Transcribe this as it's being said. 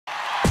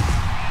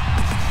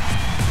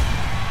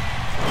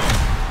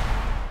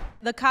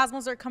The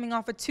Cosmos are coming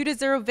off a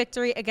 2-0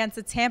 victory against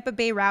the Tampa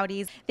Bay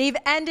Rowdies. They've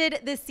ended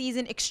this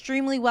season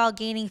extremely well,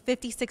 gaining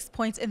 56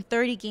 points in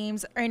 30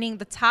 games, earning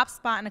the top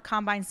spot in a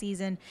combine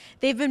season.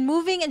 They've been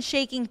moving and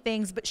shaking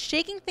things, but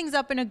shaking things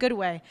up in a good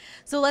way.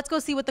 So let's go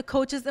see what the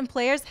coaches and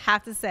players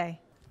have to say.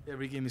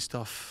 Every game is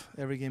tough.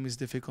 Every game is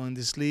difficult in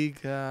this league.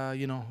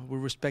 We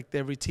respect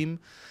every team.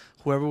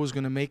 Whoever was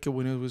going to make it,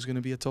 we knew it was going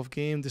to be a tough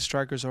game. The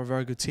Strikers are a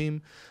very good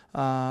team.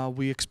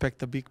 We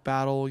expect a big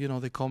battle.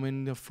 They come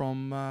in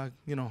from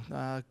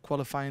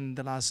qualifying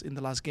in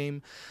the last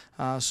game,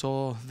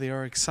 so they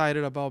are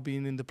excited about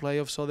being in the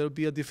playoffs. So there'll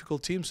be a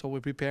difficult team. So we're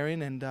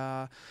preparing, and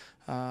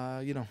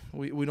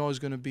we know it's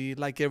going to be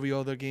like every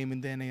other game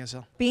in the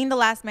NASL. Being the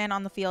last man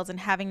on the field and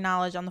having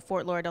knowledge on the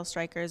Fort Lauderdale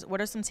Strikers,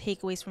 what are some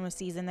takeaways from the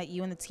season that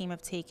you and the team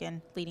have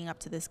taken leading up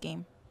to this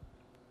game?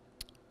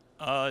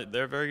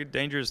 They're a very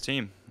dangerous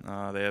team.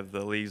 They have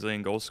the league's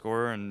leading goal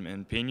scorer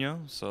in Pino,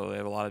 so they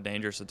have a lot of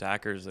dangerous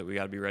attackers that we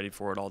got to be ready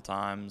for at all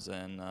times.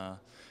 And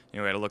we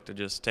got to look to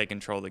just take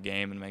control of the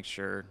game and make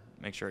sure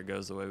it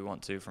goes the way we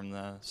want to from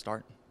the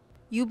start.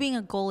 You being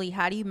a goalie,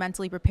 how do you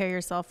mentally prepare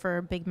yourself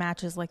for big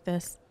matches like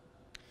this?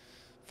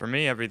 For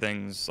me,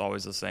 everything's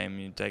always the same.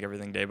 You take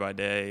everything day by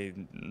day.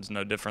 It's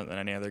no different than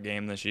any other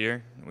game this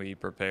year. We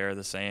prepare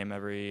the same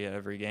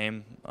every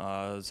game,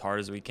 as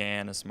hard as we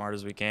can, as smart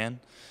as we can,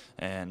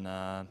 and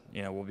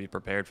we'll be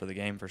prepared for the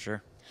game for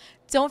sure.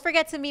 Don't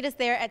forget to meet us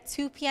there at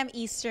 2 p.m.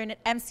 Eastern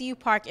at MCU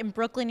Park in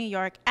Brooklyn, New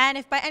York. And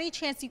if by any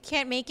chance you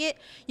can't make it,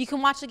 you can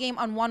watch the game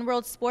on One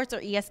World Sports or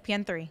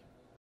ESPN3.